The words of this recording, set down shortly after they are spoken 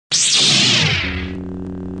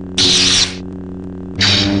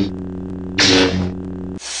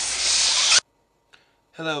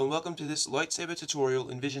welcome to this lightsaber tutorial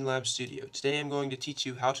in VisionLab Studio. Today I'm going to teach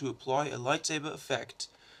you how to apply a lightsaber effect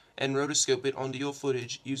and rotoscope it onto your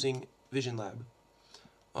footage using VisionLab.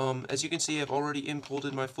 As you can see, I've already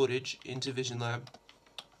imported my footage into VisionLab.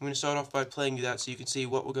 I'm going to start off by playing that so you can see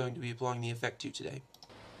what we're going to be applying the effect to today.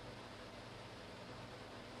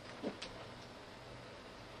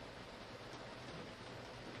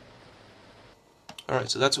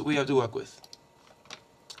 Alright, so that's what we have to work with.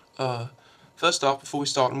 First off, before we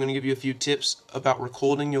start, I'm going to give you a few tips about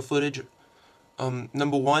recording your footage.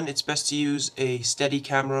 Number one, it's best to use a steady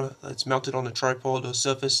camera that's mounted on a tripod or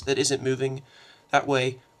surface that isn't moving. That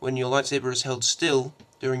way, when your lightsaber is held still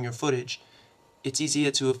during your footage, it's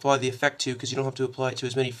easier to apply the effect to because you don't have to apply it to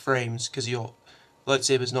as many frames because your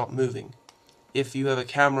lightsaber is not moving. If you have a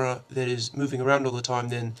camera that is moving around all the time,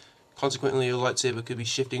 then consequently your lightsaber could be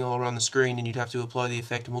shifting all around the screen and you'd have to apply the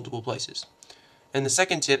effect in multiple places. And the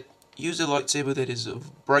second tip, use a lightsaber that is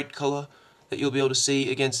of bright color that you'll be able to see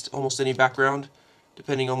against almost any background,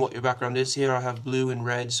 depending on what your background is. Here I have blue and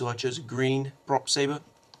red, so I chose a green prop saber.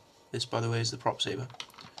 This, by the way, is the prop saber.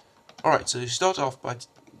 Alright, so you start off by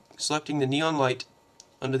selecting the neon light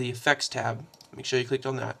under the effects tab. Make sure you clicked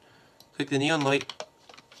on that. Click the neon light,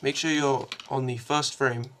 make sure you're on the first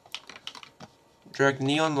frame. Drag the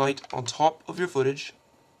neon light on top of your footage.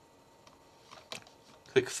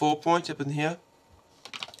 Click 4 point up in here.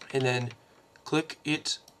 And then click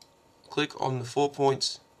on the 4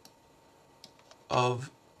 points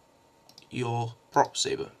of your prop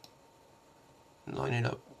saber and line it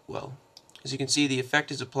up well. As you can see, the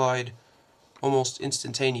effect is applied almost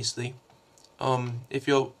instantaneously. If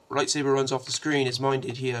your lightsaber runs off the screen, as mine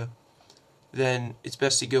did here, then it's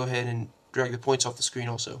best to go ahead and drag the points off the screen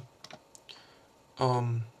also.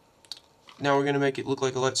 Now we're going to make it look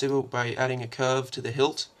like a lightsaber by adding a curve to the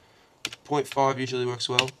hilt. 0.5 usually works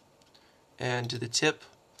well. And to the tip,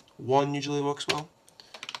 1 usually works well.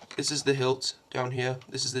 This is the hilt down here.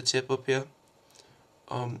 This is the tip up here.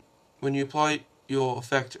 When you apply your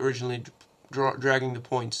effect originally dragging the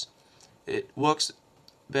points, it works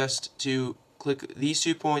best to click these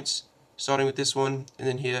 2 points, starting with this one, and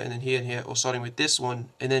then here, and then here, and here, or starting with this one,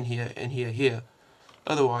 and then here, and here, here.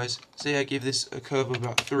 Otherwise, say I give this a curve of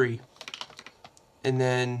about 3, and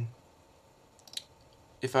then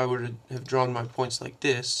if I were to have drawn my points like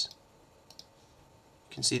this,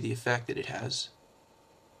 you can see the effect that it has.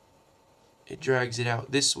 It drags it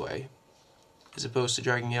out this way as opposed to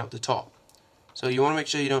dragging it out the top. So you want to make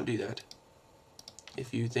sure you don't do that.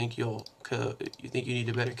 If you think you need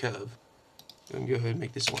a better curve, you can go ahead and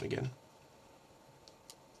make this one again.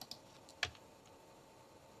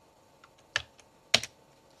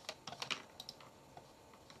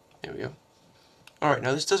 There we go. Alright,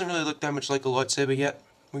 now this doesn't really look that much like a lightsaber yet.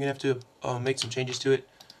 We're going to have to make some changes to it.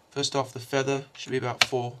 First off, the feather should be about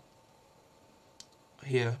 4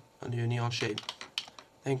 here under your neon shape.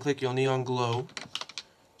 Then click your neon glow.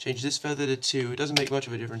 Change this feather to 2. It doesn't make much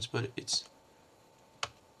of a difference, but it's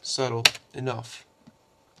subtle enough.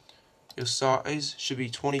 Your size should be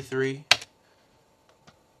 23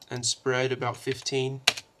 and spread about 15.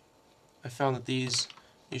 I found that these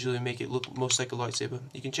usually make it look most like a lightsaber.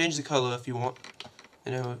 You can change the color if you want. I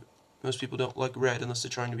know most people don't like red unless they're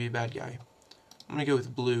trying to be a bad guy. I'm going to go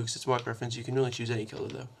with blue because it's my preference. You can really choose any color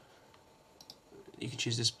though. You can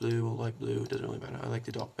choose this blue or light blue, it doesn't really matter. I like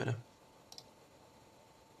the dark better.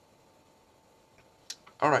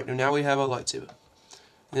 Alright, now we have our lightsaber.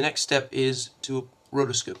 The next step is to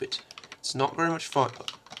rotoscope it. It's not very much fun,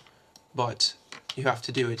 but you have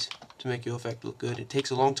to do it to make your effect look good. It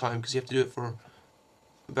takes a long time because you have to do it for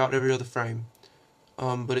about every other frame.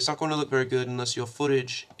 But it's not going to look very good unless your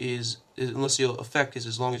unless your effect is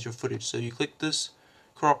as long as your footage. So you click this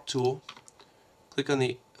crop tool,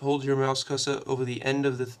 hold your mouse cursor over the end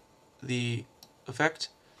of the effect,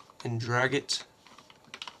 and drag it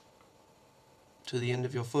to the end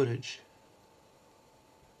of your footage.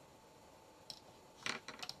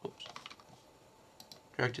 Oops.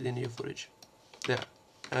 Drag to the end of your footage. There.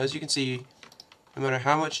 Now, as you can see, no matter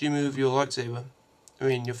how much you move your lightsaber,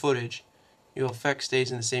 your footage, your effect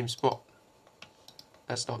stays in the same spot.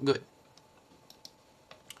 That's not good.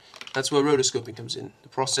 That's where rotoscoping comes in. The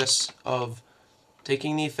process of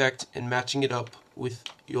taking the effect and matching it up with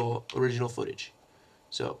your original footage.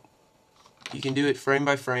 So, you can do it frame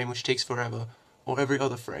by frame, which takes forever, or every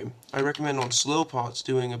other frame. I recommend on slow parts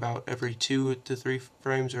doing about every 2 to 3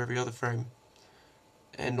 frames or every other frame.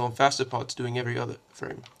 And on faster parts doing every other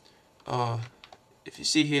frame. If you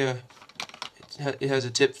see here, it has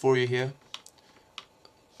a tip for you here.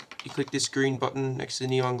 You click this green button next to the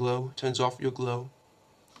neon glow, it turns off your glow.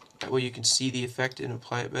 That way you can see the effect and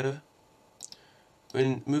apply it better.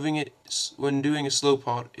 when when doing a slow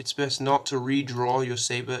part, it's best not to redraw your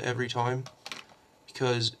saber every time,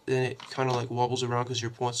 because then it kind of like wobbles around because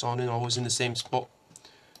your points aren't always in the same spot.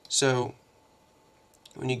 So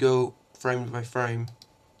when you go frame by frame,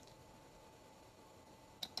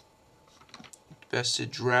 it's best to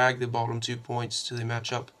drag the bottom 2 points till they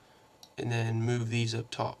match up, and then move these up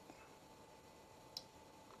top.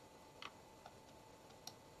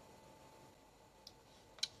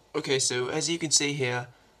 Okay, so as you can see here,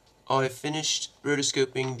 I've finished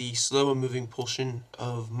rotoscoping the slower moving portion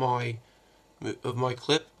of my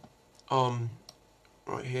clip.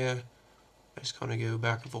 Right here, I just kind of go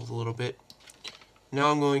back and forth a little bit.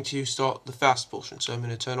 Now I'm going to start the fast portion, so I'm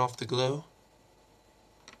going to turn off the glow,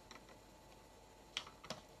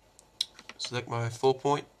 select my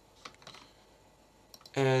 4-point,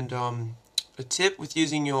 and a tip with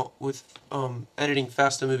using editing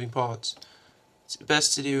faster moving parts, it's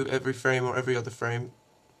best to do every frame or every other frame.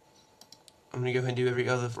 I'm going to go ahead and do every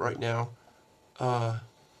other right now.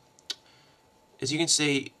 As you can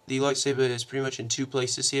see, the lightsaber is pretty much in 2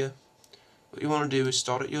 places here. What you want to do is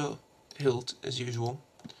start at your hilt, as usual,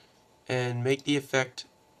 and make the effect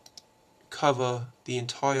cover the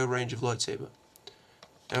entire range of lightsaber.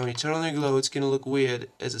 Now when you turn on the glow, it's going to look weird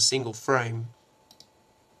as a single frame,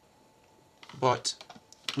 but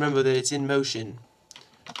remember that it's in motion,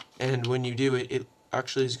 and when you do it, it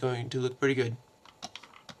actually is going to look pretty good.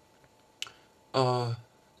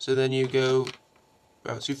 So then you go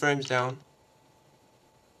about 2 frames down,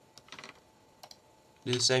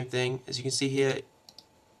 do the same thing. As you can see here,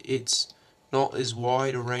 it's not as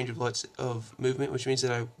wide a range of movement, which means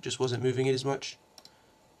that I just wasn't moving it as much.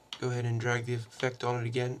 Go ahead and drag the effect on it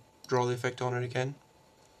again, draw the effect on it again.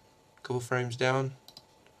 A couple frames down,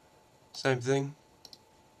 same thing.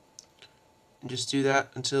 And just do that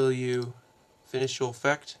until you finish your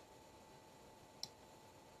effect,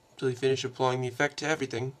 until you finish applying the effect to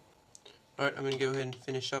everything. Alright, I'm going to go ahead and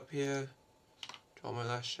finish up here, draw my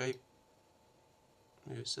last shape,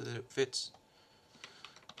 move it so that it fits.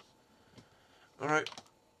 Alright,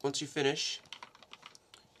 once you finish,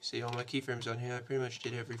 you see all my keyframes on here, I pretty much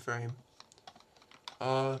did every frame.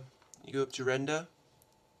 You go up to render,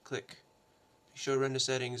 click. Make sure render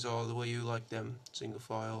settings are the way you like them, single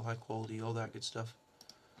file, high quality, all that good stuff.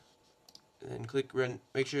 And then click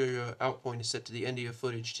make sure your out point is set to the end of your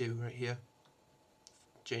footage too, right here.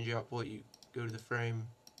 Change your output, you go to the frame,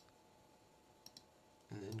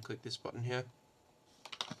 and then click this button here.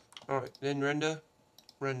 Alright, then render,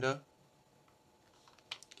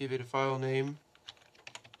 give it a file name,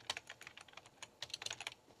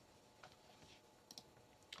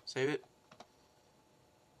 save it,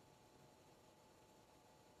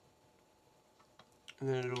 and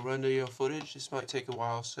then it'll render your footage. This might take a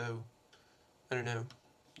while, so I don't know,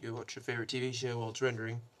 you watch your favorite TV show while it's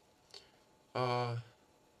rendering. And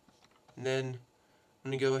then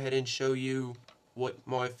I'm going to go ahead and show you what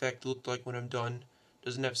my effect looked like when I'm done.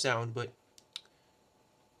 Doesn't have sound, but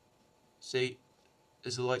see,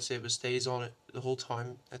 as the lightsaber stays on it the whole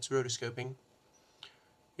time, that's rotoscoping.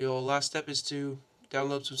 Your last step is to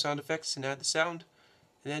download some sound effects and add the sound,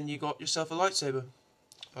 and then you got yourself a lightsaber.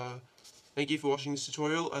 Thank you for watching this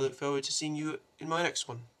tutorial. I look forward to seeing you in my next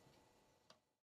one.